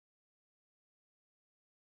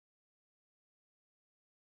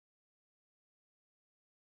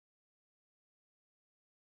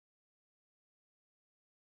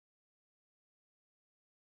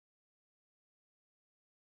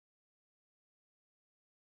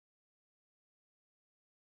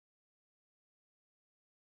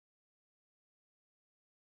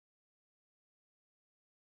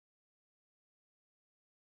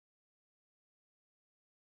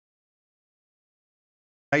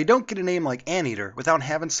Now you don't get a name like Anteater without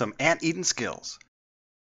having some ant-eating skills.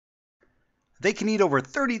 They can eat over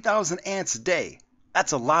 30,000 ants a day.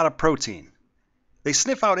 That's a lot of protein. They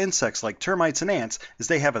sniff out insects like termites and ants as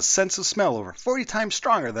they have a sense of smell over 40 times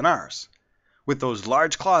stronger than ours. With those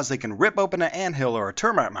large claws they can rip open an anthill or a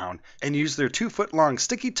termite mound and use their 2-foot-long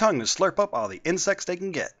sticky tongue to slurp up all the insects they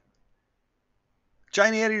can get.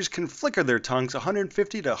 Giant anteaters can flicker their tongues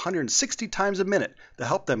 150 to 160 times a minute to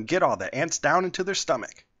help them get all the ants down into their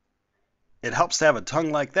stomach. It helps to have a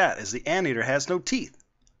tongue like that as the anteater has no teeth.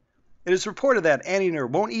 It is reported that anteater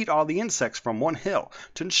won't eat all the insects from one hill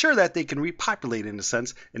to ensure that they can repopulate in a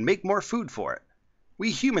sense and make more food for it. We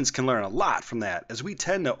humans can learn a lot from that as we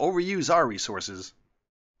tend to overuse our resources.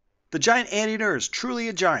 The giant anteater is truly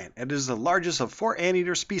a giant and is the largest of 4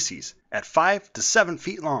 anteater species at 5 to 7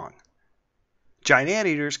 feet long. Giant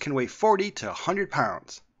anteaters can weigh 40 to 100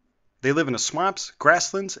 pounds. They live in the swamps,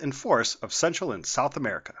 grasslands, and forests of Central and South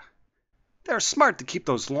America. They are smart to keep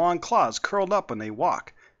those long claws curled up when they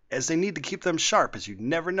walk, as they need to keep them sharp as you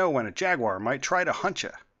never know when a jaguar might try to hunt you.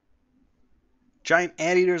 Giant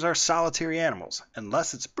anteaters are solitary animals,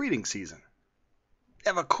 unless it's breeding season. They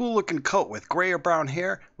have a cool looking coat with gray or brown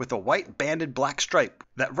hair with a white banded black stripe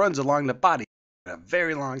that runs along the body and a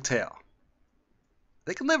very long tail.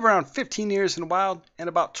 They can live around 15 years in the wild and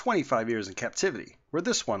about 25 years in captivity, where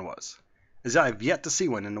this one was, as I have yet to see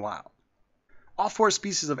one in the wild. All 4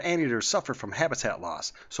 species of anteaters suffer from habitat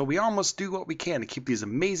loss, so we all must do what we can to keep these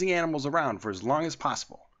amazing animals around for as long as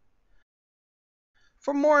possible.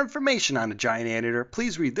 For more information on the giant anteater,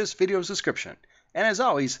 please read this video's description, and as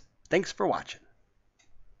always, thanks for watching.